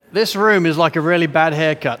This room is like a really bad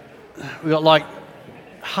haircut. We've got like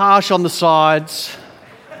harsh on the sides,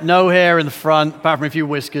 no hair in the front, apart from a few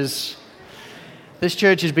whiskers. This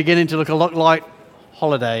church is beginning to look a lot like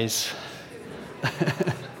holidays.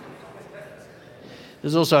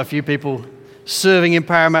 There's also a few people serving in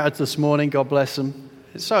Parramatta this morning. God bless them.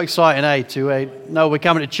 It's so exciting, to we're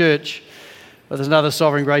coming to church, but there's another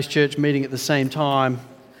Sovereign Grace Church meeting at the same time,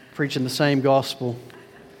 preaching the same gospel.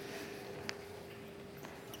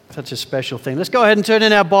 Such a special thing. Let's go ahead and turn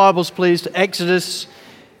in our Bibles, please, to Exodus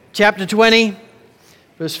chapter 20,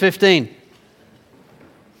 verse 15.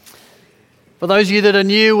 For those of you that are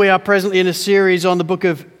new, we are presently in a series on the book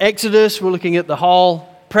of Exodus. We're looking at the whole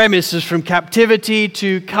premises from captivity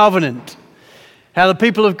to covenant. How the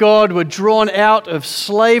people of God were drawn out of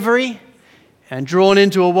slavery and drawn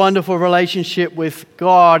into a wonderful relationship with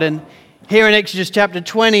God. And here in Exodus chapter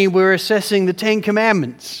 20, we're assessing the Ten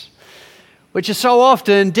Commandments, which are so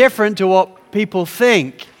often different to what people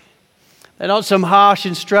think. They're not some harsh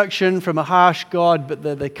instruction from a harsh God, but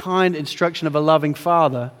they're the kind instruction of a loving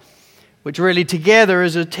Father, which really together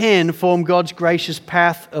as a 10 form God's gracious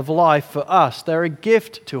path of life for us. They're a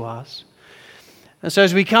gift to us. And so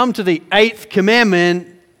as we come to the 8th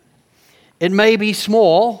commandment, it may be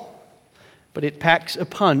small, but it packs a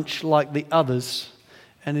punch like the others,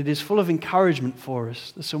 and it is full of encouragement for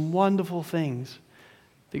us. There's some wonderful things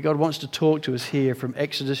that God wants to talk to us here from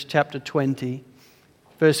Exodus chapter 20,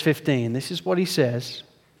 verse 15. This is what he says: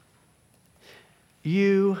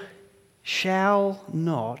 "You shall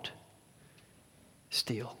not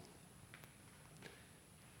steal."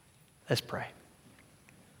 Let's pray.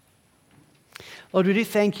 Lord, we do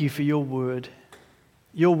thank you for your word.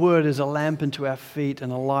 Your word is a lamp unto our feet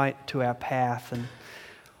and a light to our path. And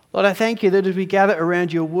Lord, I thank you that as we gather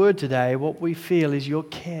around your word today, what we feel is your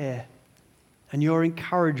care and your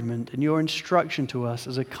encouragement and your instruction to us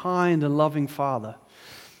as a kind and loving Father.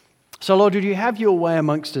 So Lord, would you have your way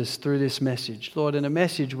amongst us through this message, Lord, in a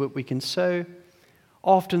message that we can so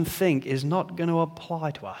often think is not going to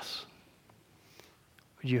apply to us.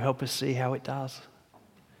 Would you help us see how it does?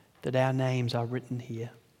 That our names are written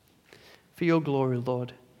here. For your glory,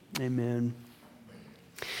 Lord. Amen.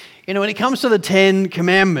 You know, when it comes to the 10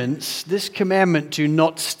 commandments, this commandment to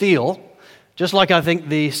not steal, just like I think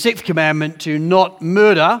the 6th commandment to not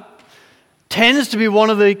murder, tends to be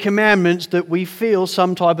one of the commandments that we feel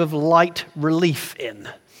some type of light relief in.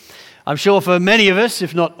 I'm sure for many of us,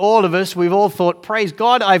 if not all of us, we've all thought, praise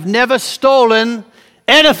God, I've never stolen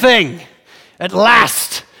anything. At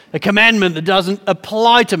last, a commandment that doesn't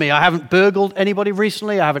apply to me. I haven't burgled anybody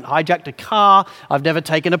recently. I haven't hijacked a car. I've never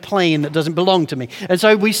taken a plane that doesn't belong to me. And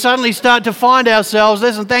so we suddenly start to find ourselves,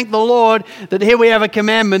 listen, thank the Lord that here we have a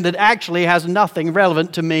commandment that actually has nothing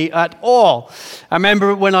relevant to me at all. I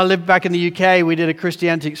remember when I lived back in the UK, we did a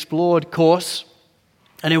Christianity Explored course.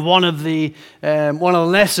 And in one of the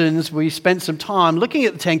lessons, we spent some time looking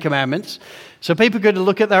at the 10 Commandments so people could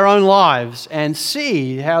look at their own lives and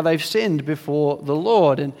see how they've sinned before the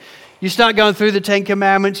Lord. And you start going through the 10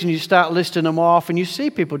 Commandments and you start listing them off and you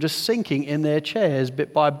see people just sinking in their chairs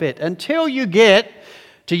bit by bit until you get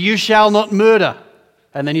to "you shall not murder."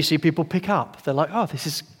 And then you see people pick up. They're like, oh, this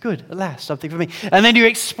is good, at last, something for me. And then you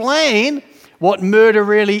explain what murder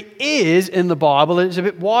really is in the Bible. It's a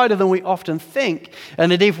bit wider than we often think.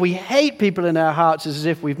 And that if we hate people in our hearts, it's as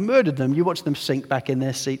if we've murdered them. You watch them sink back in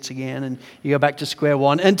their seats again and you go back to square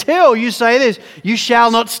one until you say this: "You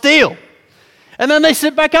shall not steal." And then they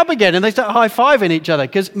sit back up again and they start high-fiving each other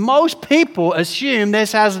because most people assume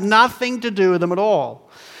this has nothing to do with them at all.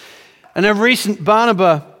 And a recent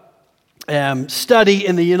Barnabas study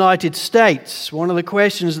in the United States, one of the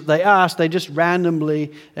questions that they asked, they just randomly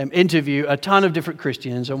interview a ton of different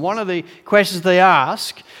Christians, and one of the questions they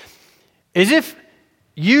ask is, if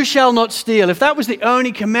 "you shall not steal," if that was the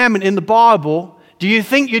only commandment in the Bible, do you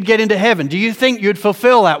think you'd get into heaven? Do you think you'd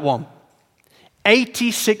fulfill that one?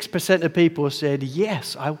 86% of people said,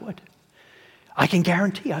 yes, I would. I can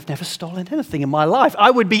guarantee I've never stolen anything in my life. I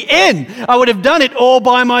would be in. I would have done it all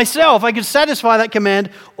by myself. I could satisfy that command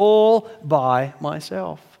all by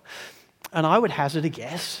myself. And I would hazard a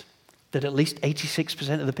guess that at least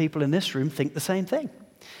 86% of the people in this room think the same thing.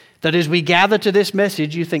 That as we gather to this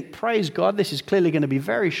message, you think, praise God, this is clearly going to be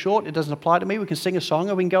very short. It doesn't apply to me. We can sing a song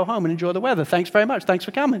and we can go home and enjoy the weather. Thanks very much. Thanks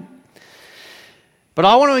for coming. But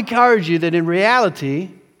I want to encourage you that in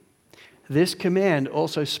reality, this command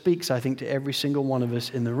also speaks, I think, to every single one of us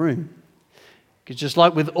in the room. Because just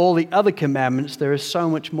like with all the other commandments, there is so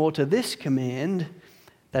much more to this command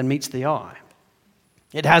than meets the eye.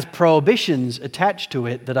 It has prohibitions attached to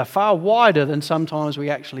it that are far wider than sometimes we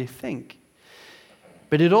actually think.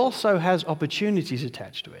 but it also has opportunities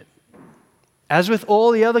attached to it. As with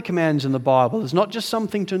all the other commands in the Bible, it's not just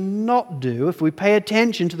something to not do. If we pay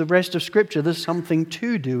attention to the rest of Scripture, there's something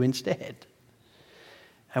to do instead.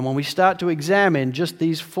 And when we start to examine just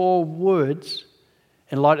these 4 words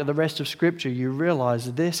in light of the rest of Scripture, you realize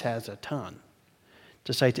that this has a ton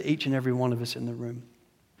to say to each and every one of us in the room.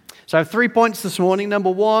 So I have 3 points this morning.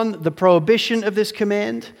 Number 1, the prohibition of this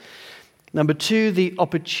command. Number 2, the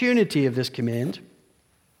opportunity of this command.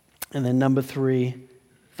 And then number 3,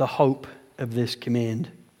 the hope of this command.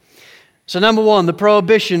 So number 1, the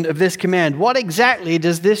prohibition of this command. What exactly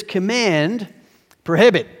does this command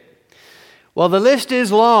prohibit? Well, the list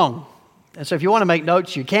is long. And so if you want to make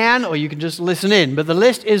notes, you can, or you can just listen in. But the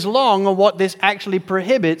list is long on what this actually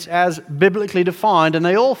prohibits as biblically defined, and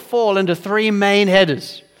they all fall into 3 main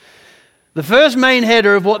headers. The first main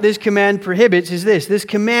header of what this command prohibits is this. This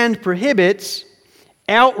command prohibits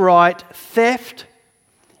outright theft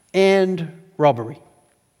and robbery.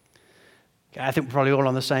 Okay, I think we're probably all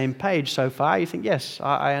on the same page so far. You think, yes,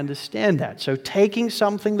 I understand that. So taking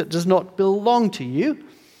something that does not belong to you,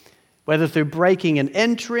 whether through breaking and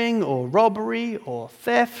entering, or robbery, or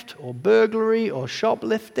theft, or burglary, or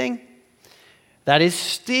shoplifting, that is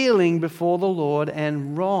stealing before the Lord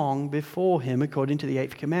and wrong before Him according to the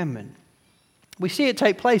 8th commandment. We see it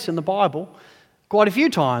take place in the Bible quite a few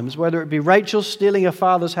times, whether it be Rachel stealing her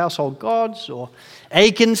father's household gods, or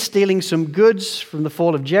Achan stealing some goods from the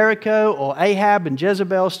fall of Jericho, or Ahab and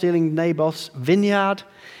Jezebel stealing Naboth's vineyard.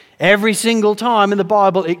 Every single time in the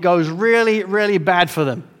Bible, it goes really, really bad for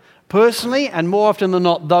them, personally, and more often than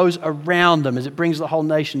not, those around them, as it brings the whole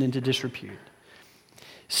nation into disrepute.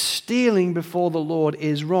 Stealing before the Lord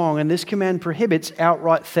is wrong, and this command prohibits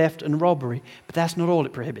outright theft and robbery, but that's not all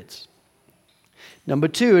it prohibits. Number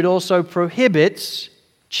 2, it also prohibits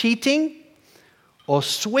cheating or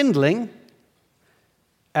swindling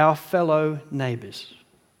our fellow neighbors.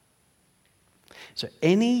 So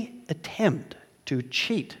any attempt to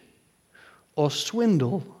cheat or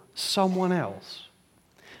swindle someone else,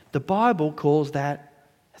 the Bible calls that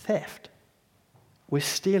theft. We're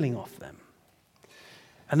stealing off them.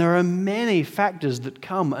 And there are many factors that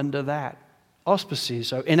come under that auspices,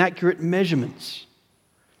 so inaccurate measurements.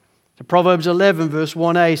 Proverbs 11 verse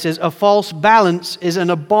 1a says, "A false balance is an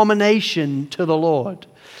abomination to the Lord."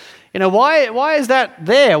 You know, why is that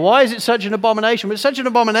there? Why is it such an abomination? Well, it's such an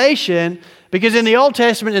abomination because in the Old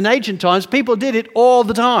Testament and ancient times, people did it all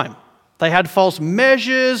the time. They had false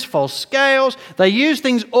measures, false scales. They used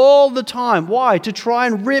things all the time. Why? To try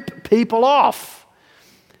and rip people off.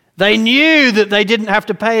 They knew that they didn't have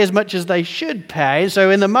to pay as much as they should pay,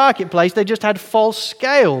 so in the marketplace they just had false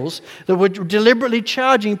scales that were deliberately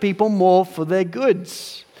charging people more for their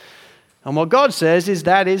goods. And what God says is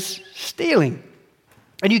that is stealing.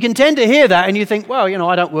 And you can tend to hear that and you think, well,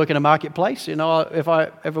 I don't work in a marketplace. If I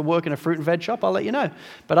ever work in a fruit and veg shop, I'll let you know.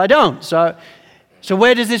 But I don't. So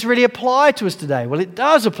where does this really apply to us today? Well, it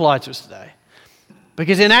does apply to us today.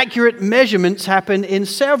 Because inaccurate measurements happen in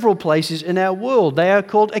several places in our world. They are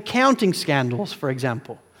called accounting scandals, for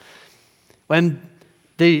example. When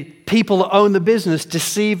the people that own the business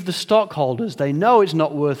deceive the stockholders. They know it's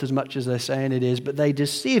not worth as much as they're saying it is, but they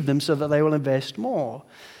deceive them so that they will invest more.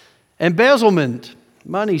 Embezzlement,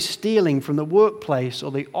 money stealing from the workplace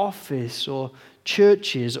or the office or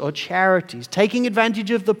churches or charities. Taking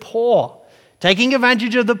advantage of the poor. Taking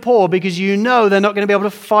advantage of the poor because you know they're not going to be able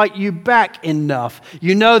to fight you back enough.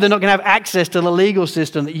 You know they're not going to have access to the legal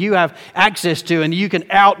system that you have access to, and you can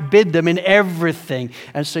outbid them in everything.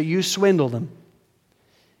 And so you swindle them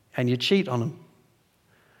and you cheat on them.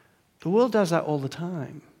 The world does that all the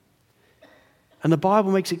time. And the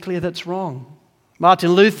Bible makes it clear that's wrong.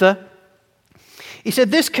 Martin Luther, he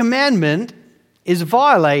said this commandment is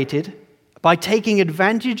violated by taking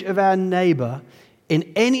advantage of our neighbor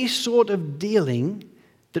in any sort of dealing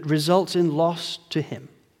that results in loss to him.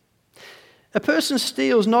 A person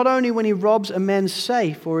steals not only when he robs a man's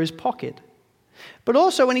safe or his pocket, but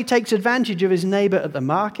also when he takes advantage of his neighbor at the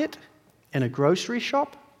market, in a grocery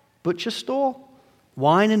shop, butcher store,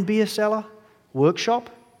 wine and beer cellar, workshop,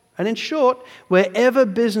 and in short, wherever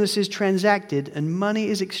business is transacted and money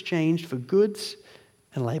is exchanged for goods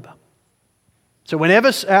and labor. So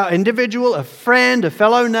whenever our individual, a friend, a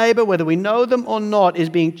fellow neighbor, whether we know them or not, is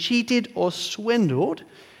being cheated or swindled,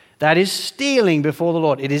 that is stealing before the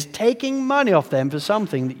Lord. It is taking money off them for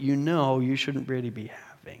something that you know you shouldn't really be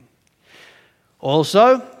having.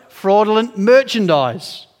 Also, fraudulent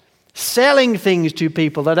merchandise. Selling things to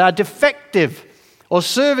people that are defective or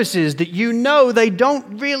services that you know they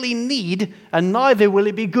don't really need and neither will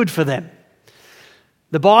it be good for them.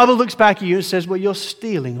 The Bible looks back at you and says, well, you're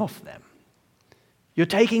stealing off them. You're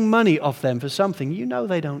taking money off them for something you know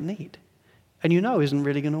they don't need and you know isn't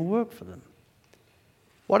really going to work for them.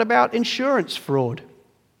 What about insurance fraud?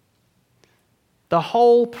 The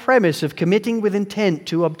whole premise of committing with intent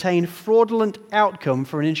to obtain fraudulent outcome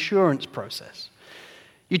for an insurance process.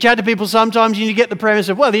 You chat to people sometimes and you get the premise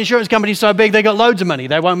of, well, the insurance company's so big they got loads of money,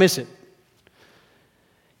 they won't miss it.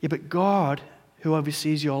 Yeah, but God, who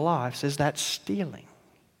oversees your life, says that's stealing.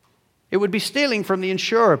 It would be stealing from the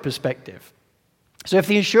insurer perspective. So if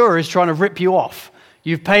the insurer is trying to rip you off,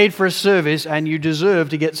 you've paid for a service and you deserve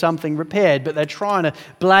to get something repaired, but they're trying to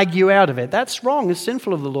blag you out of it. That's wrong. It's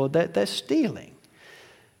sinful of the Lord. They're stealing.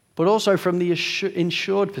 But also from the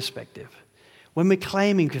insured perspective, when we're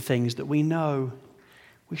claiming for things that we know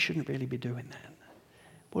we shouldn't really be doing that.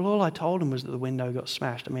 Well, all I told him was that the window got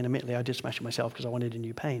smashed. I mean, admittedly, I did smash it myself because I wanted a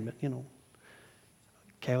new pane, but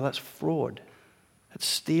okay, well, that's fraud. That's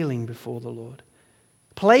stealing before the Lord.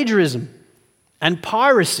 Plagiarism and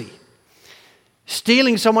piracy.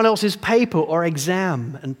 Stealing someone else's paper or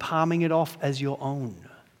exam and palming it off as your own.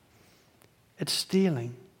 It's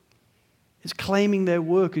stealing. It's claiming their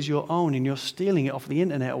work as your own and you're stealing it off the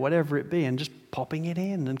internet or whatever it be and just popping it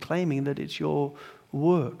in and claiming that it's your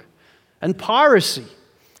work. And piracy.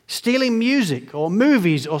 Stealing music or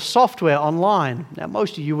movies or software online. Now,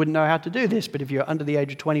 most of you wouldn't know how to do this, but if you're under the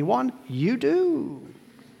age of 21, you do.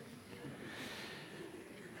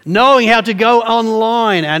 Knowing how to go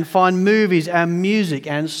online and find movies and music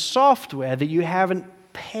and software that you haven't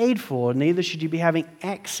paid for, neither should you be having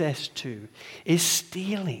access to, is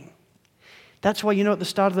stealing. That's why, at the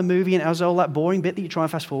start of the movie, and as all that boring bit that you try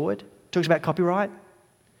and fast forward, talks about copyright.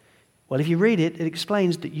 Well, if you read it, it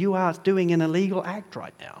explains that you are doing an illegal act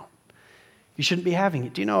right now. You shouldn't be having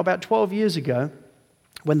it. Do you know, about 12 years ago,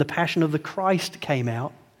 when The Passion of the Christ came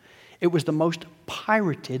out, it was the most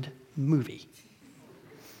pirated movie.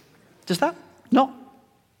 Does that not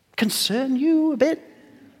concern you a bit?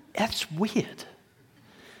 That's weird.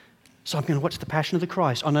 So I'm going to watch The Passion of the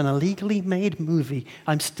Christ on an illegally made movie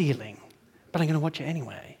I'm stealing, but I'm going to watch it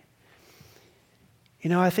anyway.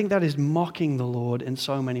 I think that is mocking the Lord in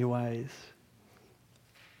so many ways.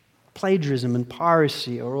 Plagiarism and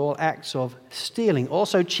piracy are all acts of stealing.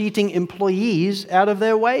 Also cheating employees out of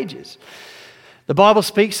their wages. The Bible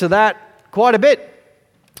speaks to that quite a bit.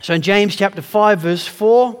 So in James chapter 5 verse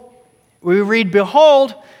 4, we read,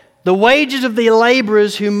 "Behold, the wages of the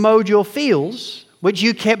laborers who mowed your fields, which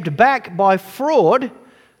you kept back by fraud,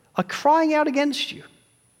 are crying out against you.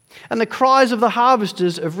 And the cries of the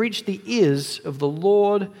harvesters have reached the ears of the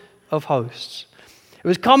Lord of hosts." It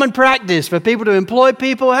was common practice for people to employ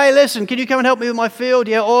people. Hey, listen, can you come and help me with my field?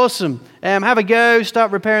 Yeah, awesome. Have a go,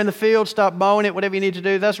 start repairing the field, start mowing it, whatever you need to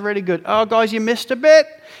do. That's really good. Oh, guys, you missed a bit.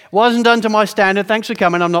 Wasn't done to my standard. Thanks for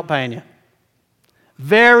coming. I'm not paying you.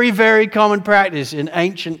 Very, very common practice in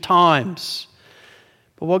ancient times.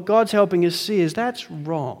 But what God's helping us see is that's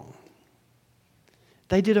wrong.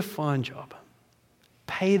 They did a fine job.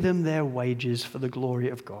 Pay them their wages for the glory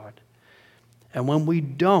of God. And when we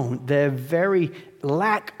don't, their very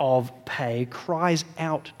lack of pay cries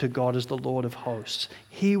out to God as the Lord of hosts.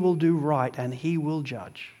 He will do right and He will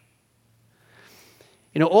judge.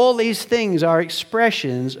 All these things are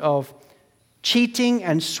expressions of cheating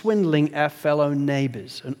and swindling our fellow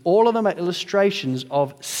neighbors. And all of them are illustrations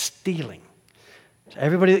of stealing. So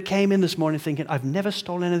everybody that came in this morning thinking, I've never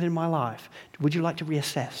stolen anything in my life, would you like to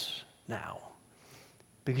reassess now?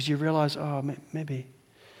 Because you realize, maybe.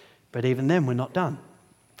 But even then, we're not done.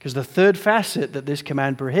 Because the third facet that this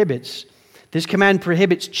command prohibits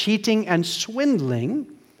cheating and swindling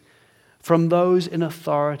from those in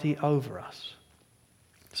authority over us.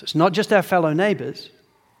 So it's not just our fellow neighbors,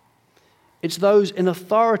 it's those in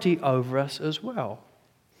authority over us as well.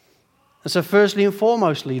 And so firstly and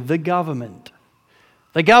foremostly, the government.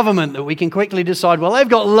 The government that we can quickly decide, well, they've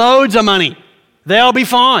got loads of money. They'll be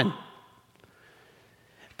fine.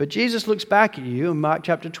 But Jesus looks back at you in Mark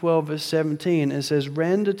chapter 12, verse 17, and says,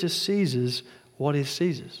 render to Caesar's what is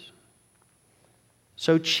Caesar's.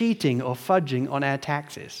 So cheating or fudging on our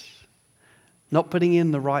taxes, not putting in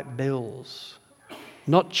the right bills,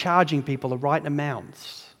 not charging people the right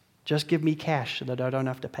amounts, just give me cash so that I don't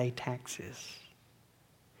have to pay taxes.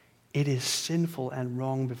 It is sinful and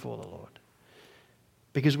wrong before the Lord.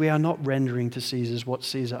 Because we are not rendering to Caesar's what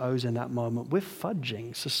Caesar owes in that moment. We're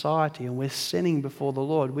fudging society and we're sinning before the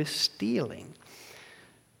Lord. We're stealing.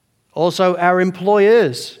 Also, our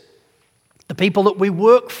employers, the people that we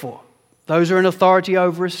work for, those are in authority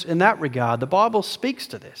over us in that regard. The Bible speaks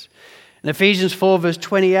to this. In Ephesians 4, verse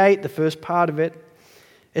 28, the first part of it,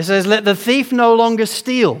 it says, let the thief no longer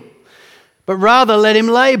steal, but rather let him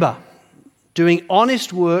labor, doing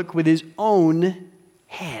honest work with his own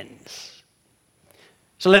hands.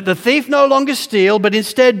 So let the thief no longer steal, but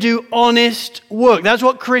instead do honest work. That's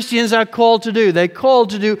what Christians are called to do. They're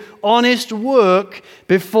called to do honest work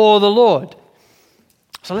before the Lord.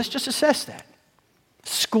 So let's just assess that.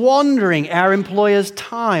 Squandering our employer's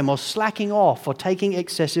time or slacking off or taking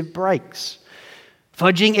excessive breaks.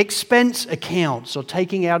 Fudging expense accounts or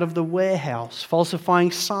taking out of the warehouse.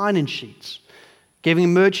 Falsifying sign-in sheets.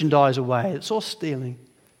 Giving merchandise away. It's all stealing.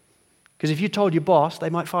 Because if you told your boss,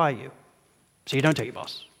 they might fire you. So you don't tell your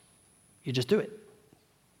boss. You just do it.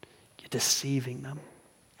 You're deceiving them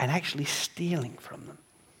and actually stealing from them.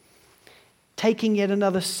 Taking yet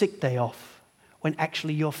another sick day off when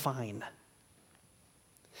actually you're fine.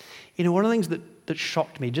 You know, one of the things that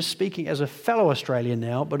shocked me, just speaking as a fellow Australian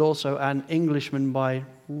now, but also an Englishman by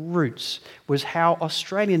roots, was how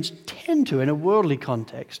Australians tend to, in a worldly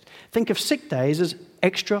context, think of sick days as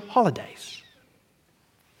extra holidays.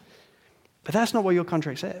 But that's not what your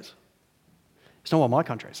contract says. It's not what my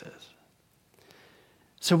contract says.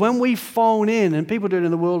 So when we phone in, and people do it in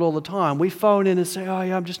the world all the time, we phone in and say, oh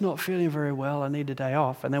yeah, I'm just not feeling very well, I need a day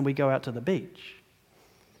off, and then we go out to the beach.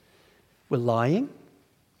 We're lying.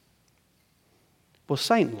 Well,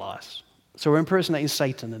 Satan lies. So we're impersonating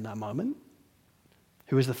Satan in that moment,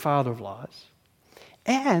 who is the father of lies.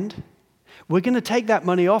 And we're going to take that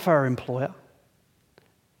money off our employer,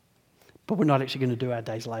 but we're not actually going to do our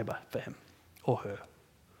day's labor for him or her.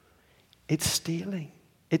 It's stealing.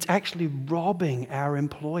 It's actually robbing our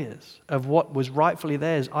employers of what was rightfully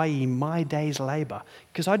theirs, i.e. my day's labor,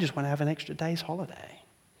 because I just want to have an extra day's holiday.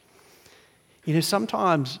 You know,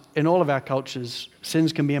 sometimes in all of our cultures,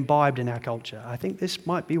 sins can be imbibed in our culture. I think this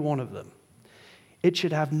might be one of them. It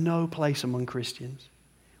should have no place among Christians.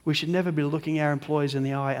 We should never be looking our employees in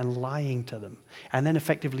the eye and lying to them, and then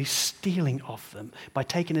effectively stealing off them by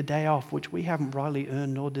taking a day off which we haven't rightly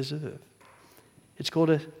earned nor deserve. It's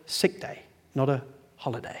called a sick day, not a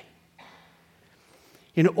holiday.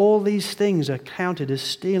 You know, all these things are counted as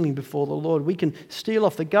stealing before the Lord. We can steal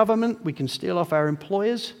off the government. We can steal off our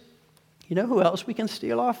employers. You know who else we can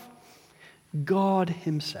steal off? God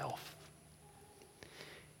himself.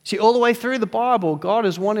 See, all the way through the Bible, God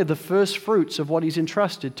has wanted the first fruits of what he's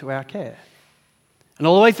entrusted to our care. And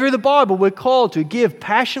all the way through the Bible, we're called to give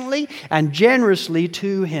passionately and generously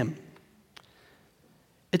to him.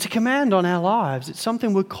 It's a command on our lives. It's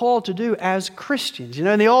something we're called to do as Christians. You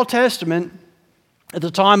know, in the Old Testament, at the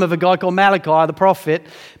time of a guy called Malachi, the prophet,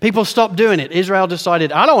 people stopped doing it. Israel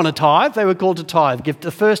decided, I don't want to tithe. They were called to tithe, give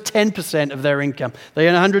the first 10% of their income. They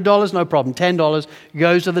earn $100, no problem. $10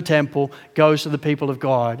 goes to the temple, goes to the people of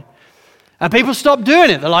God. And people stopped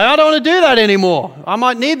doing it. They're like, I don't want to do that anymore. I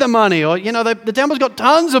might need the money. Or, you know, the temple's got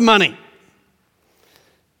tons of money.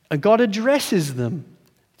 And God addresses them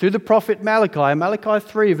through the prophet Malachi, Malachi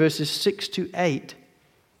 3, verses 6 to 8.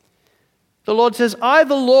 The Lord says, I,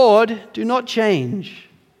 the Lord, do not change.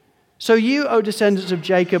 So you, O descendants of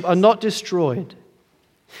Jacob, are not destroyed.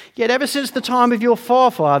 Yet ever since the time of your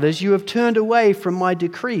forefathers, you have turned away from my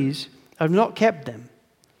decrees and have not kept them.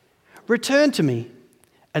 Return to me,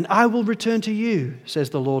 and I will return to you, says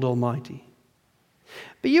the Lord Almighty.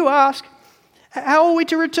 But you ask, how are we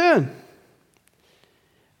to return?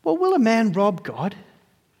 Well, will a man rob God?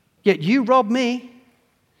 Yet you rob me.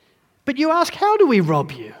 But you ask, how do we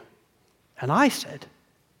rob you? And I said,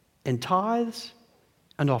 in tithes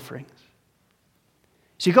and offerings.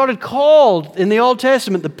 See, God had called in the Old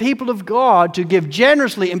Testament the people of God to give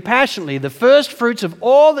generously and passionately the first fruits of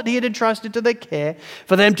all that he had entrusted to their care,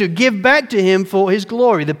 for them to give back to him for his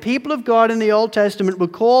glory. The people of God in the Old Testament were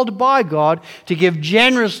called by God to give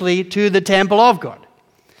generously to the temple of God.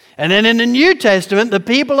 And then in the New Testament, the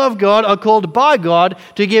people of God are called by God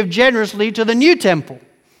to give generously to the new temple,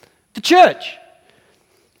 the church.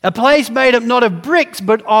 A place made up not of bricks,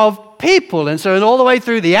 but of people. And so all the way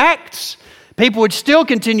through the Acts, people would still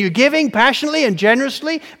continue giving passionately and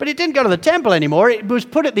generously, but it didn't go to the temple anymore. It was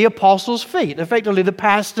put at the apostles' feet, effectively the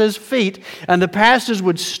pastors' feet. And the pastors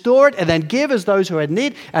would store it and then give as those who had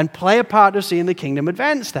need and play a part of seeing the kingdom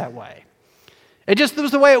advance that way. It just was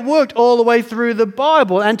the way it worked all the way through the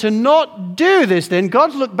Bible. And to not do this, then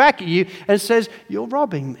God looks back at you and says, you're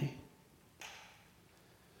robbing me.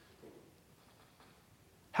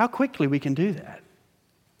 How quickly we can do that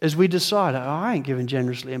as we decide, I ain't giving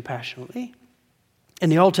generously and passionately. In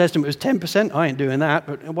the Old Testament, it was 10%. I ain't doing that,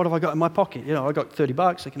 but what have I got in my pocket? You know, I got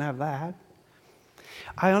 $30. I can have that.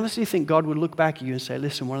 I honestly think God would look back at you and say,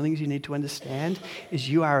 listen, one of the things you need to understand is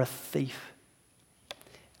you are a thief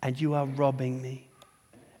and you are robbing me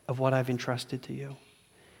of what I've entrusted to you.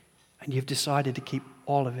 And you've decided to keep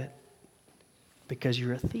all of it because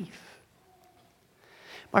you're a thief.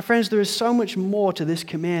 My friends, there is so much more to this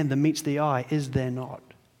command than meets the eye, is there not?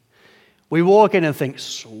 We walk in and think,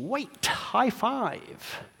 sweet, high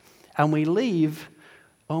five. And we leave,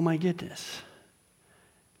 oh my goodness.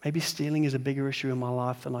 Maybe stealing is a bigger issue in my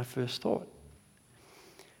life than I first thought.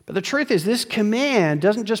 But the truth is, this command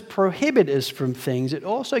doesn't just prohibit us from things, it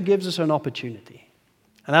also gives us an opportunity.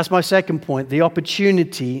 And that's my second point, the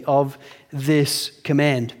opportunity of this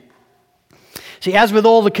command. See, as with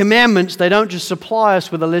all the commandments, they don't just supply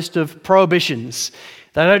us with a list of prohibitions.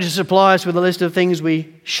 They don't just supply us with a list of things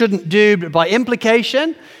we shouldn't do, but by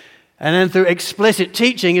implication, and then through explicit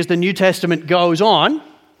teaching as the New Testament goes on,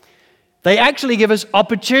 they actually give us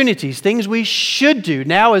opportunities, things we should do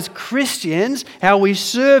now as Christians, how we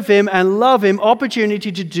serve Him and love Him,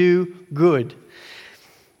 opportunity to do good.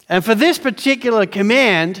 And for this particular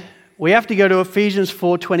command, we have to go to Ephesians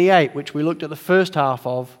 4:28, which we looked at the first half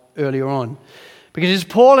of earlier on. Because it's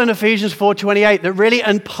Paul in Ephesians 4:28 that really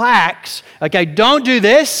unpacks, okay, don't do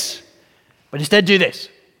this, but instead do this.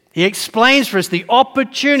 He explains for us the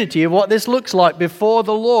opportunity of what this looks like before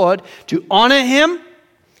the Lord to honor Him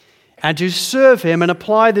and to serve Him and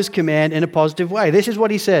apply this command in a positive way. This is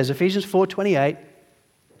what he says, Ephesians 4:28.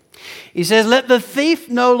 He says, let the thief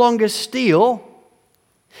no longer steal,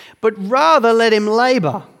 but rather let him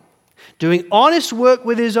labor, doing honest work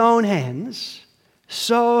with his own hands,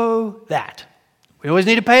 so that. We always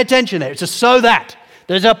need to pay attention there. It's a so that.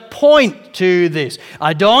 There's a point to this.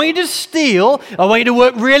 I don't want you to steal. I want you to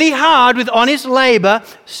work really hard with honest labor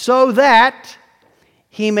so that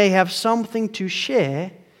he may have something to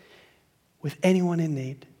share with anyone in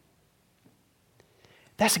need.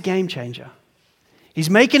 That's a game changer. He's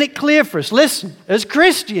making it clear for us. Listen, as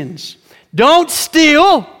Christians, don't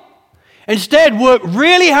steal. Instead, work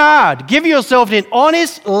really hard. Give yourself in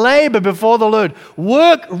honest labor before the Lord.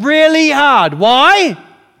 Work really hard. Why?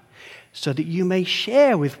 So that you may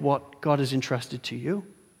share with what God has entrusted to you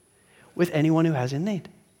with anyone who has in need.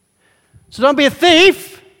 So don't be a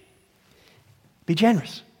thief. Be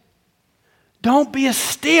generous. Don't be a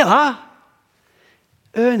stealer.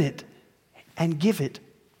 Earn it and give it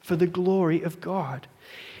for the glory of God.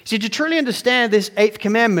 See, to truly understand this 8th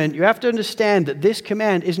commandment, you have to understand that this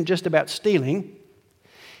command isn't just about stealing,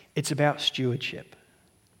 it's about stewardship.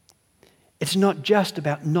 It's not just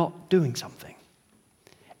about not doing something.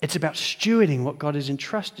 It's about stewarding what God has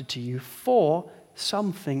entrusted to you for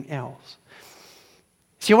something else.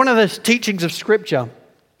 See, one of the teachings of Scripture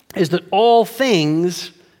is that all things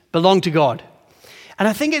belong to God. And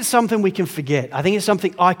I think it's something we can forget. I think it's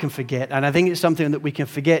something I can forget. And I think it's something that we can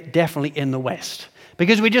forget definitely in the West.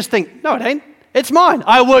 Because we just think, no, it ain't. It's mine.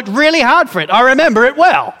 I worked really hard for it. I remember it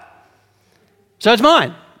well. So it's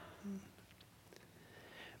mine.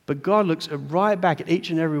 But God looks right back at each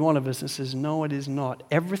and every one of us and says, no, it is not.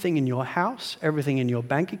 Everything in your house, everything in your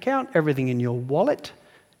bank account, everything in your wallet,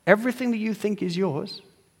 everything that you think is yours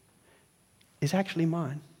is actually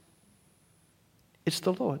mine. It's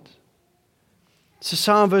the Lord's. So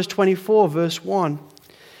Psalm verse 24, verse 1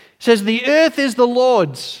 says, the earth is the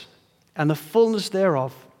Lord's and the fullness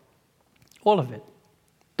thereof, all of it,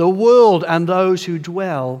 the world and those who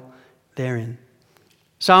dwell therein.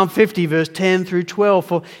 Psalm 50, verse 10 through 12,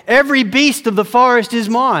 for every beast of the forest is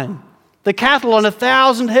mine, the cattle on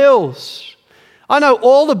 1,000 hills. I know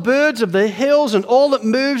all the birds of the hills, and all that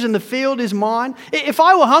moves in the field is mine. If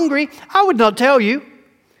I were hungry, I would not tell you,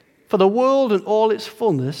 for the world and all its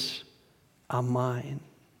fullness are mine.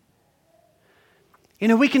 You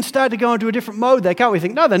know, we can start to go into a different mode there, can't we?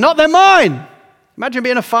 Think, no, they're not, they're mine. Imagine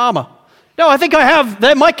being a farmer. No, I think I have,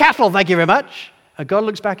 they're my cattle, thank you very much. And God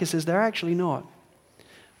looks back and says, they're actually not.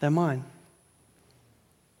 They're mine.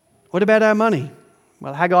 What about our money?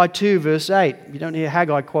 Well, Haggai 2, verse 8. You don't hear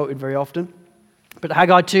Haggai quoted very often. But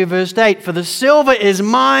Haggai 2, verse 8. For the silver is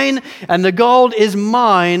mine and the gold is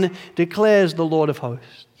mine, declares the Lord of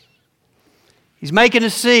hosts. He's making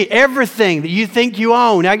us see everything that you think you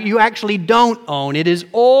own, you actually don't own. It is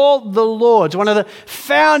all the Lord's. One of the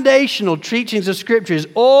foundational teachings of Scripture is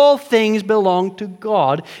all things belong to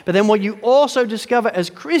God. But then what you also discover as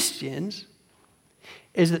Christians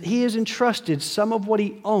is that He has entrusted some of what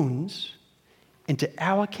He owns into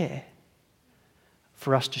our care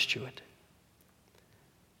for us to steward.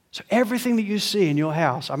 So everything that you see in your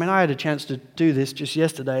house, I mean, I had a chance to do this just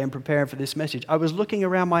yesterday in preparing for this message. I was looking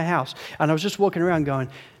around my house and I was just walking around going,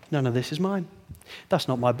 none of this is mine. That's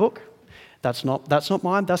not my book. That's not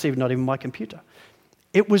mine. That's not even my computer.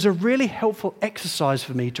 It was a really helpful exercise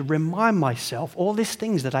for me to remind myself all these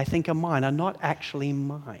things that I think are mine are not actually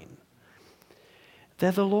mine.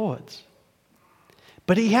 They're the Lord's.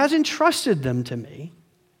 But He has entrusted them to me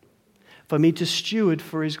for me to steward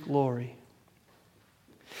for His glory.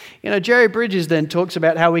 Jerry Bridges then talks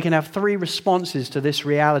about how we can have three responses to this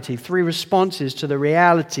reality, three responses to the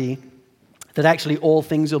reality that actually all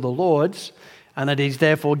things are the Lord's, and that He's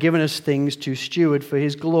therefore given us things to steward for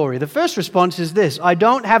His glory. The first response is this: I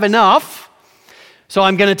don't have enough, so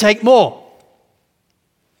I'm going to take more.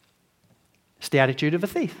 It's the attitude of a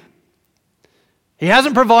thief. He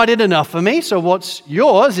hasn't provided enough for me, so what's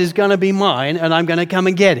yours is going to be mine, and I'm going to come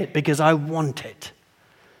and get it because I want it.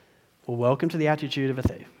 Well, welcome to the attitude of a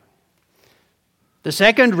thief. The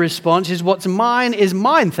second response is, what's mine is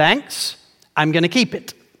mine, thanks. I'm going to keep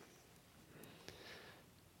it.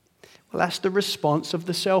 Well, that's the response of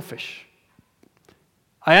the selfish.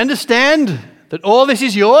 I understand that all this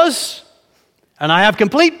is yours, and I have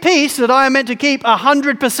complete peace that I am meant to keep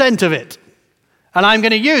 100% of it, and I'm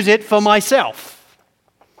going to use it for myself.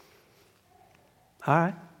 All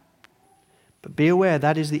right. But be aware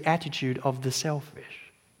that is the attitude of the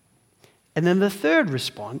selfish. And then the third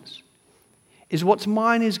response is, what's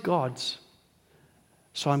mine is God's,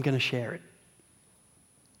 so I'm going to share it.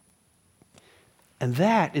 And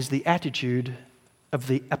that is the attitude of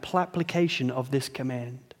the application of this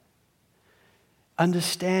command.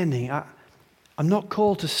 Understanding, I'm not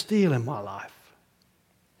called to steal in my life.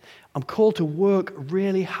 I'm called to work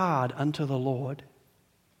really hard unto the Lord.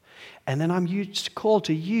 And then I'm called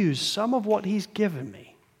to use some of what He's given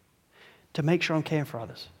me to make sure I'm caring for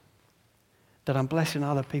others, that I'm blessing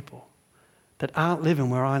other people that aren't living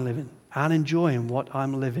where I'm living, aren't enjoying what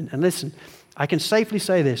I'm living. And listen, I can safely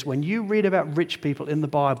say this: when you read about rich people in the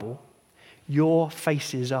Bible, your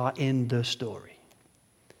faces are in the story.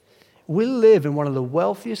 We live in one of the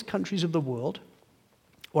wealthiest countries of the world,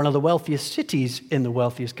 one of the wealthiest cities in the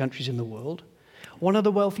wealthiest countries in the world, one of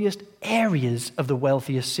the wealthiest areas of the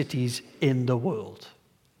wealthiest cities in the world.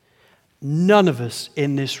 None of us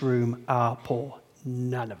in this room are poor.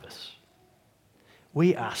 None of us.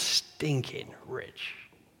 We are stinking rich.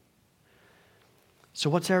 So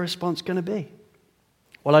what's our response going to be?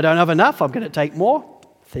 Well, I don't have enough. I'm going to take more.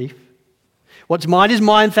 Thief. What's mine is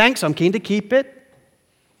mine, thanks. I'm keen to keep it.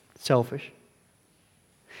 Selfish.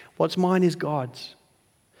 What's mine is God's,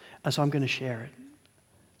 and so I'm going to share it.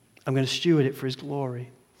 I'm going to steward it for His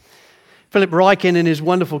glory. Philip Ryken, in his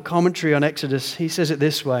wonderful commentary on Exodus, he says it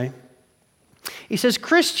this way. He says,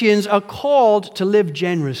 Christians are called to live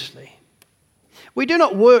generously. We do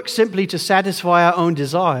not work simply to satisfy our own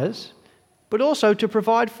desires, but also to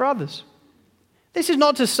provide for others. This is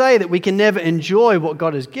not to say that we can never enjoy what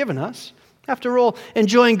God has given us. After all,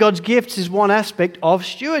 enjoying God's gifts is one aspect of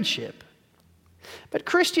stewardship. But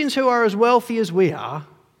Christians who are as wealthy as we are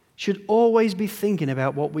should always be thinking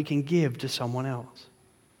about what we can give to someone else.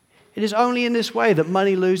 It is only in this way that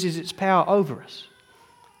money loses its power over us.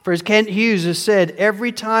 For as Kent Hughes has said,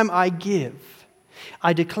 every time I give,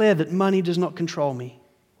 I declare that money does not control me.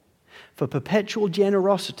 For perpetual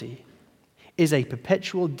generosity is a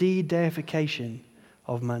perpetual de-deification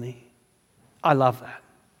of money. I love that.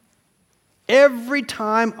 Every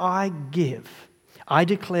time I give, I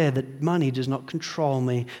declare that money does not control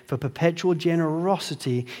me, for perpetual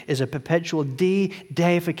generosity is a perpetual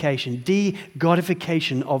de-deification,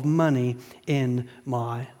 de-godification of money in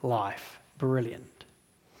my life. Brilliant.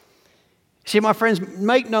 See, my friends,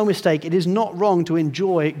 make no mistake, it is not wrong to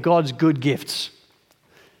enjoy God's good gifts.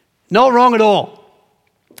 Not wrong at all.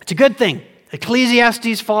 It's a good thing.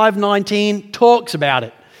 Ecclesiastes 5:19 talks about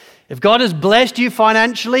it. If God has blessed you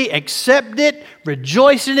financially, accept it,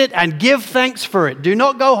 rejoice in it, and give thanks for it. Do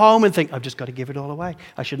not go home and think, I've just got to give it all away.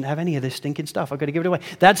 I shouldn't have any of this stinking stuff. I've got to give it away.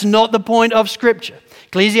 That's not the point of Scripture.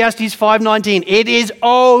 Ecclesiastes 5:19, it is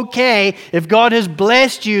okay if God has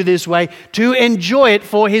blessed you this way to enjoy it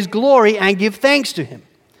for His glory and give thanks to Him.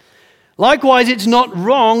 Likewise, it's not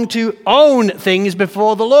wrong to own things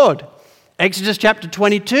before the Lord. Exodus chapter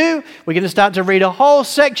 22, we're going to start to read a whole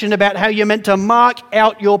section about how you're meant to mark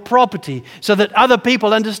out your property so that other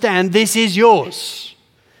people understand this is yours.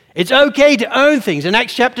 It's okay to own things. In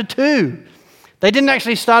Acts chapter 2, they didn't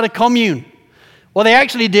actually start a commune. What they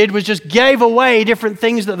actually did was just gave away different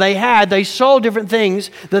things that they had. They sold different things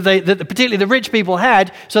that particularly the rich people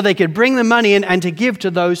had, so they could bring the money in and to give to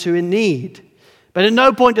those who are in need. But at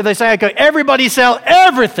no point do they say, okay, everybody sell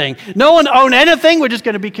everything. No one own anything. We're just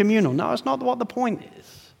going to be communal. No, it's not what the point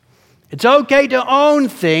is. It's okay to own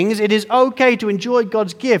things. It is okay to enjoy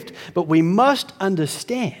God's gift. But we must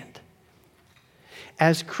understand,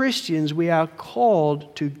 as Christians, we are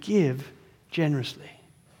called to give generously.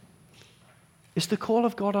 It's the call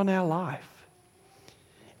of God on our life.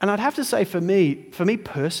 And I'd have to say for me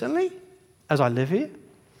personally, as I live here,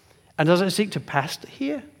 and as I seek to pastor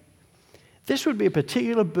here, this would be a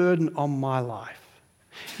particular burden on my life.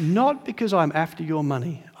 Not because I'm after your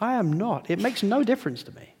money. I am not. It makes no difference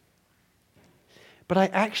to me. But I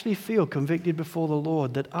actually feel convicted before the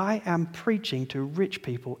Lord that I am preaching to rich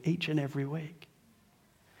people each and every week.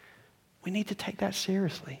 We need to take that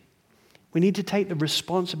seriously. We need to take the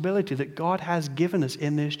responsibility that God has given us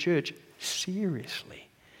in this church seriously.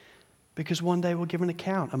 Because one day we'll give an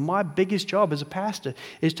account. And my biggest job as a pastor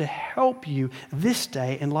is to help you this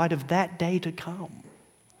day in light of that day to come.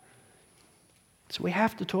 So we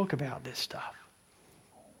have to talk about this stuff.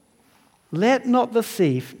 Let the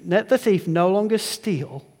thief no longer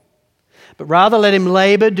steal, but rather let him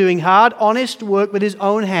labor, doing hard, honest work with his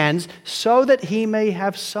own hands, so that he may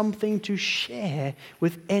have something to share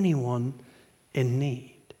with anyone in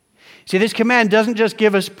need. See, this command doesn't just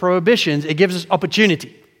give us prohibitions, it gives us opportunity.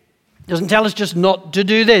 It doesn't tell us just not to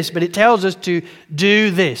do this, but it tells us to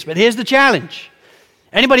do this. But here's the challenge.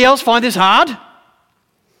 Anybody else find this hard?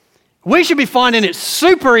 We should be finding it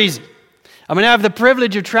super easy. I mean, I have the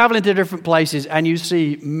privilege of traveling to different places and you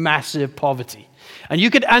see massive poverty. And you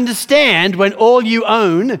could understand when all you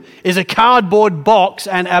own is a cardboard box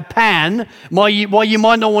and a pan, why you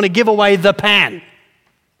might not want to give away the pan.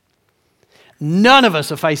 None of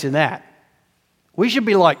us are facing that. We should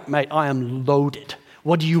be like, mate, I am loaded.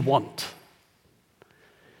 What do you want?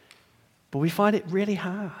 But we find it really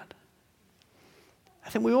hard. I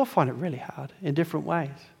think we all find it really hard in different ways.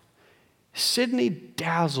 Sydney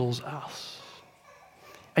dazzles us.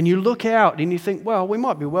 And you look out and you think, well, we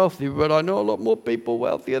might be wealthy, but I know a lot more people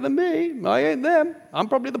wealthier than me. I ain't them. I'm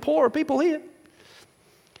probably the poorer people here.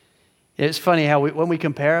 It's funny how when we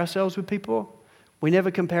compare ourselves with people, we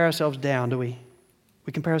never compare ourselves down, do we?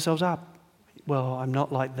 We compare ourselves up. Well, I'm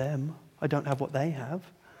not like them. I don't have what they have.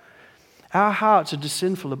 Our hearts are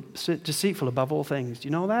deceitful above all things. Do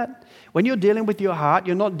you know that? When you're dealing with your heart,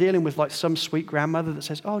 you're not dealing with like some sweet grandmother that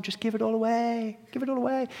says, oh, just give it all away. Give it all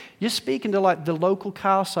away. You're speaking to like the local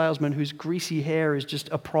car salesman whose greasy hair is just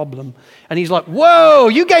a problem. And he's like, whoa,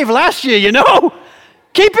 you gave last year, you know.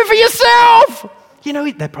 Keep it for yourself. You know,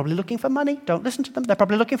 they're probably looking for money. Don't listen to them. They're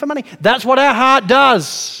probably looking for money. That's what our heart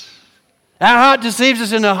does. Our heart deceives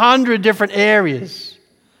us in 100 different areas.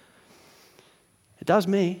 It does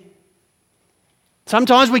me.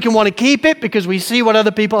 Sometimes we can want to keep it because we see what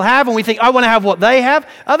other people have and we think, I want to have what they have.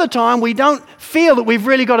 Other time we don't feel that we've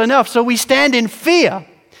really got enough, so we stand in fear.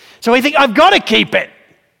 So we think, I've got to keep it.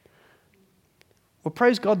 Well,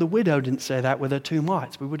 praise God, the widow didn't say that with her 2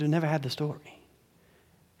 mites. We would have never had the story.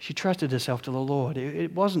 She trusted herself to the Lord.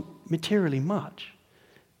 It wasn't materially much,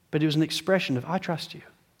 but it was an expression of, I trust you.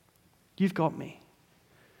 You've got me.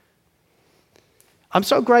 I'm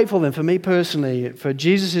so grateful then for me personally, for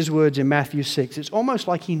Jesus' words in Matthew 6. It's almost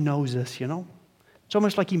like he knows us, you know. It's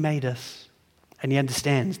almost like he made us and he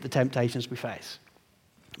understands the temptations we face.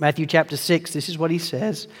 Matthew chapter 6, this is what he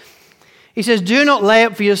says. He says, do not lay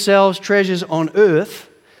up for yourselves treasures on earth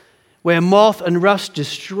where moth and rust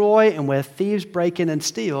destroy and where thieves break in and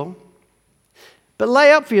steal, but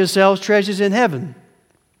lay up for yourselves treasures in heaven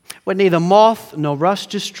where neither moth nor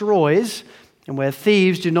rust destroys and where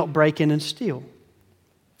thieves do not break in and steal.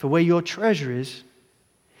 For where your treasure is,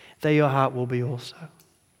 there your heart will be also.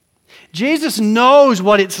 Jesus knows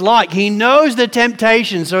what it's like. He knows the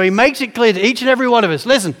temptation, so he makes it clear to each and every one of us.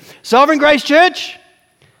 Listen, Sovereign Grace Church,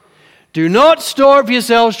 do not store up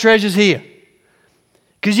yourselves treasures here.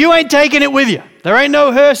 Because you ain't taking it with you. There ain't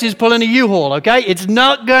no hearses pulling a U-Haul, okay? It's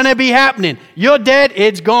not going to be happening. You're dead,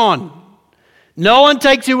 it's gone. No one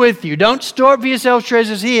takes it with you. Don't store up for yourselves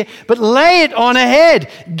treasures here, but lay it on ahead.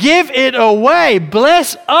 Give it away.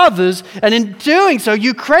 Bless others, and in doing so,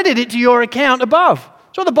 you credit it to your account above.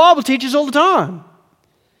 That's what the Bible teaches all the time.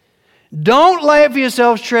 Don't lay up for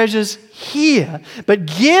yourselves treasures here, but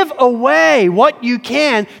give away what you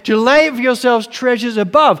can to lay up for yourselves treasures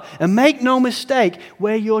above. And make no mistake,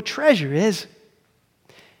 where your treasure is,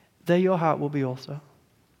 there your heart will be also.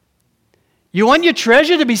 You want your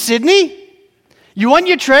treasure to be Sydney? You want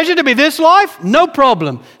your treasure to be this life? No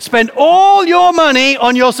problem. Spend all your money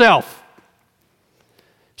on yourself.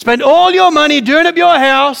 Spend all your money doing up your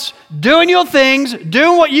house, doing your things,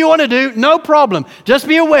 doing what you want to do. No problem. Just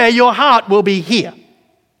be aware your heart will be here.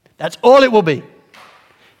 That's all it will be.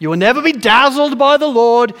 You will never be dazzled by the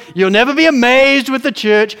Lord. You'll never be amazed with the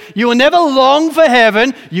church. You will never long for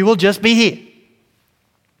heaven. You will just be here.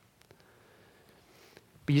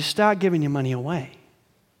 But you start giving your money away.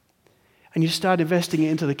 And you start investing it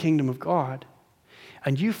into the kingdom of God.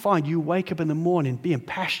 And you find you wake up in the morning being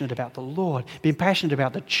passionate about the Lord, being passionate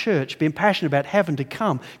about the church, being passionate about heaven to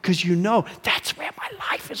come, because you know that's where my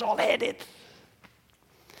life is all headed.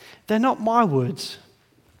 They're not my words.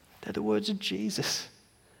 They're the words of Jesus.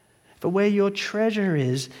 For where your treasure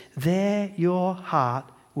is, there your heart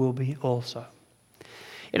will be also.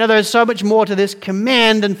 You know, there is so much more to this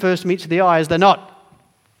command than first meets the eye, is there not?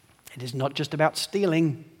 It is not just about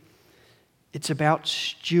stealing. It's about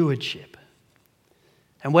stewardship.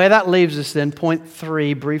 And where that leaves us then, point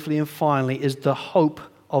 3, briefly and finally, is the hope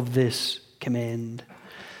of this command.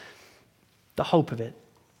 The hope of it.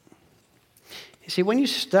 You see, when you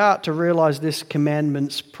start to realize this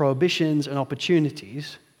commandment's prohibitions and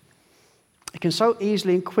opportunities, it can so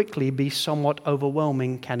easily and quickly be somewhat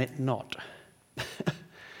overwhelming, can it not?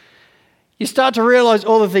 You start to realize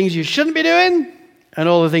all the things you shouldn't be doing and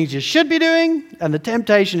all the things you should be doing, and the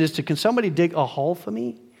temptation is to, can somebody dig a hole for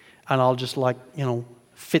me? And I'll just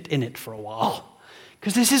fit in it for a while.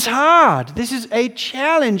 Because this is hard. This is a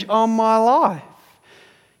challenge on my life.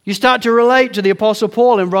 You start to relate to the Apostle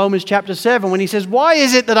Paul in Romans chapter 7 when he says, why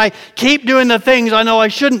is it that I keep doing the things I know I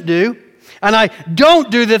shouldn't do, and I don't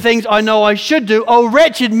do the things I know I should do? Oh,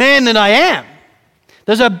 wretched man that I am.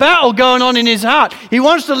 There's a battle going on in his heart. He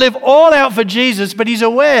wants to live all out for Jesus, but he's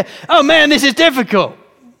aware, oh man, this is difficult.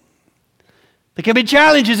 There can be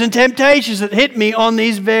challenges and temptations that hit me on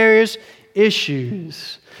these various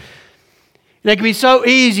issues. It can be so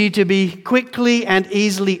easy to be quickly and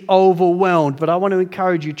easily overwhelmed, but I want to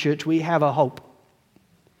encourage you, church, we have a hope.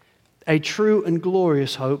 A true and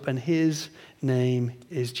glorious hope, and his name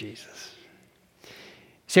is Jesus.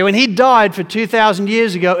 See, when he died for 2,000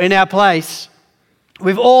 years ago in our place,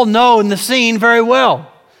 we've all known the scene very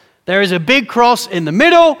well. There is a big cross in the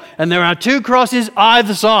middle, and there are 2 crosses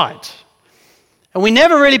either side. And we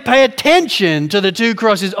never really pay attention to the 2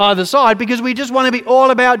 crosses either side because we just want to be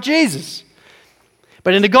all about Jesus.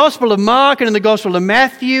 But in the Gospel of Mark and in the Gospel of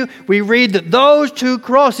Matthew, we read that those 2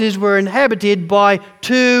 crosses were inhabited by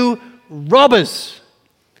 2 robbers,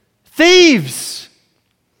 thieves.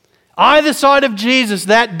 Either side of Jesus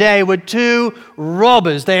that day were 2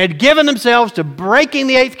 robbers. They had given themselves to breaking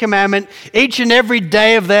the 8th commandment each and every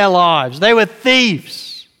day of their lives. They were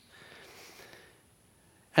thieves.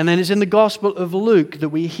 And then it's in the Gospel of Luke that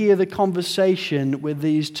we hear the conversation with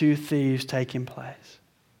these 2 thieves taking place.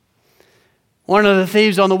 One of the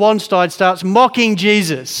thieves on the one side starts mocking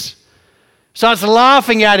Jesus, starts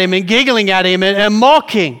laughing at him and giggling at him and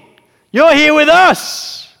mocking. You're here with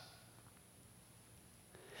us.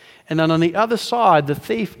 And then on the other side, the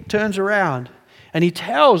thief turns around and he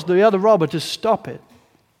tells the other robber to stop it.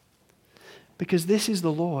 Because this is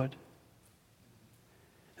the Lord.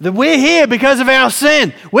 That we're here because of our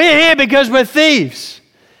sin. We're here because we're thieves.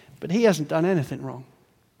 But he hasn't done anything wrong.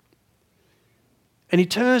 And he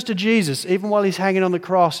turns to Jesus, even while he's hanging on the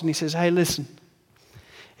cross, and he says, hey, listen,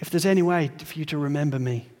 if there's any way for you to remember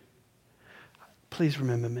me, please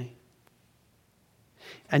remember me.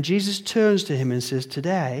 And Jesus turns to him and says,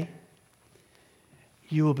 today,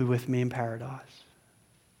 you will be with me in paradise.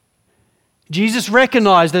 Jesus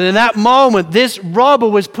recognized that in that moment, this robber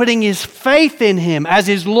was putting his faith in him as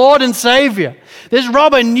his Lord and Savior. This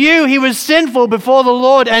robber knew he was sinful before the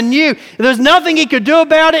Lord and knew there was nothing he could do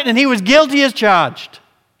about it, and he was guilty as charged.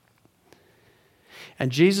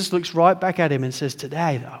 And Jesus looks right back at him and says,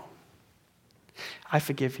 today, though, I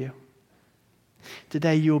forgive you.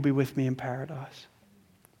 Today you will be with me in paradise.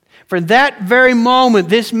 For in that very moment,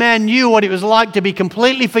 this man knew what it was like to be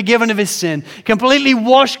completely forgiven of his sin, completely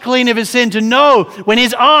washed clean of his sin, to know when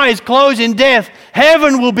his eyes close in death,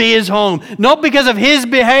 heaven will be his home. Not because of his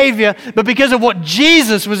behavior, but because of what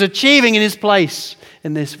Jesus was achieving in his place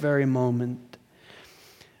in this very moment.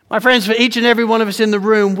 My friends, for each and every one of us in the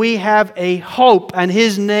room, we have a hope, and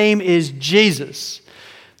his name is Jesus.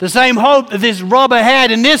 The same hope that this robber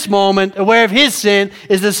had in this moment, aware of his sin,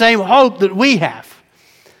 is the same hope that we have.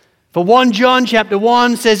 For 1 John chapter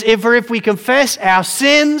 1 says, if we confess our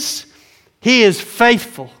sins, he is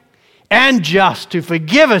faithful and just to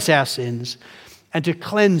forgive us our sins and to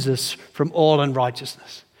cleanse us from all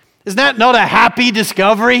unrighteousness. Is that not a happy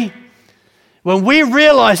discovery? When we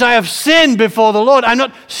realize I have sinned before the Lord, I'm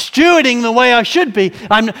not stewarding the way I should be,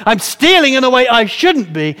 I'm stealing in the way I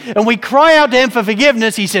shouldn't be, and we cry out to him for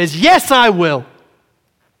forgiveness, he says, yes, I will.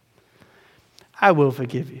 I will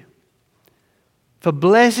forgive you. For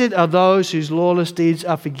blessed are those whose lawless deeds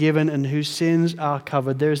are forgiven and whose sins are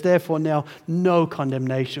covered. There is therefore now no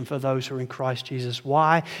condemnation for those who are in Christ Jesus.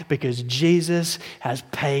 Why? Because Jesus has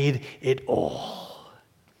paid it all.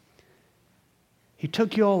 He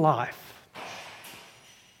took your life.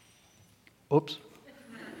 Oops.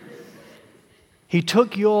 He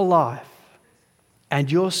took your life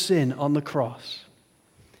and your sin on the cross,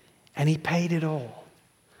 and he paid it all.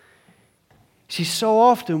 See, so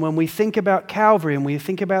often when we think about Calvary and we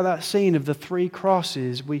think about that scene of the 3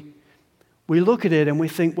 crosses, we We look at it and we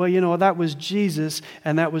think, well, that was Jesus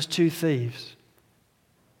and that was two thieves.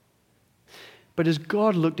 But as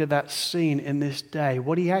God looked at that scene in this day,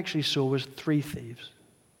 what he actually saw was three thieves.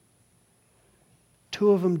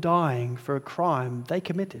 Two of them dying for a crime they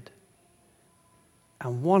committed.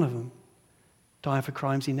 And one of them dying for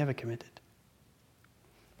crimes he never committed.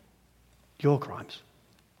 Your crimes.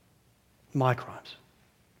 My crimes.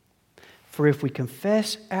 For if we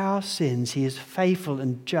confess our sins, he is faithful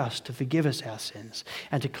and just to forgive us our sins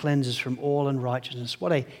and to cleanse us from all unrighteousness.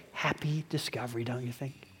 What a happy discovery, don't you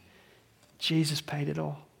think? Jesus paid it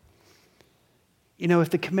all. If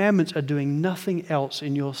the commandments are doing nothing else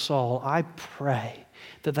in your soul, I pray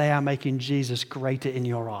that they are making Jesus greater in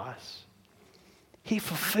your eyes. He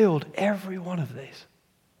fulfilled every one of these.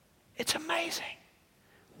 It's amazing.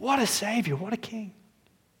 What a Savior, what a King.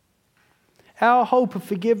 Our hope of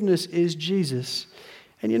forgiveness is Jesus.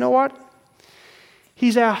 And you know what?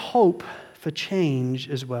 He's our hope for change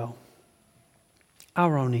as well.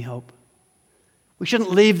 Our only hope. We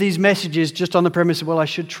shouldn't leave these messages just on the premise of, I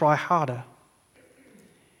should try harder.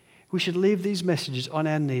 We should leave these messages on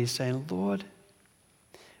our knees saying, Lord,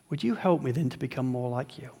 would you help me then to become more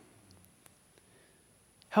like you?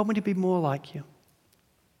 Help me to be more like you.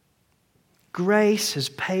 Grace has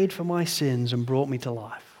paid for my sins and brought me to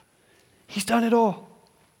life. He's done it all.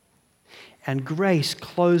 And grace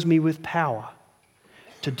clothes me with power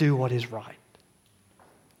to do what is right.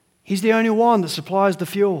 He's the only one that supplies the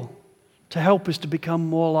fuel to help us to become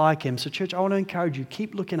more like him. So church, I want to encourage you,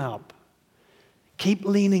 keep looking up. Keep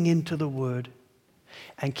leaning into the word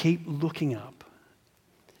and keep looking up.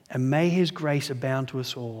 And may his grace abound to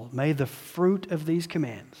us all. May the fruit of these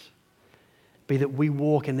commands be that we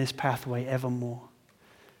walk in this pathway evermore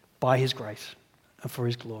by his grace and for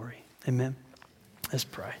his glory. Amen. Let's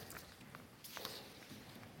pray.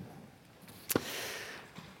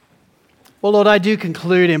 Well, Lord, I do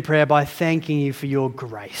conclude in prayer by thanking you for your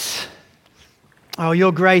grace. Oh,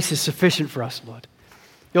 your grace is sufficient for us, Lord.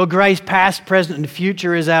 Your grace, past, present, and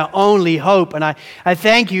future, is our only hope. And I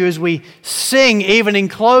thank you as we sing, even in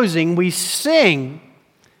closing, we sing,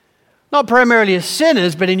 not primarily as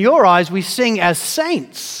sinners, but in your eyes, we sing as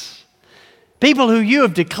saints. People who you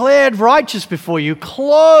have declared righteous before you,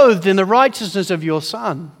 clothed in the righteousness of your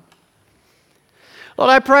Son.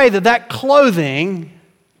 Lord, I pray that that clothing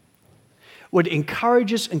would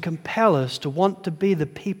encourage us and compel us to want to be the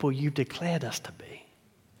people you've declared us to be.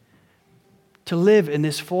 To live in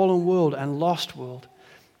this fallen world and lost world.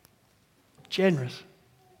 Generous.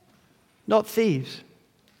 Not thieves,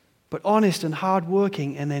 but honest and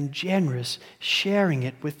hardworking, and then generous, sharing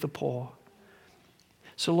it with the poor.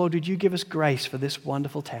 So Lord, would you give us grace for this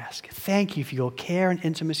wonderful task? Thank you for your care and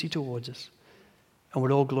intimacy towards us. And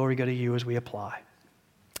would all glory go to you as we apply.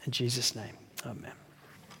 In Jesus' name, amen.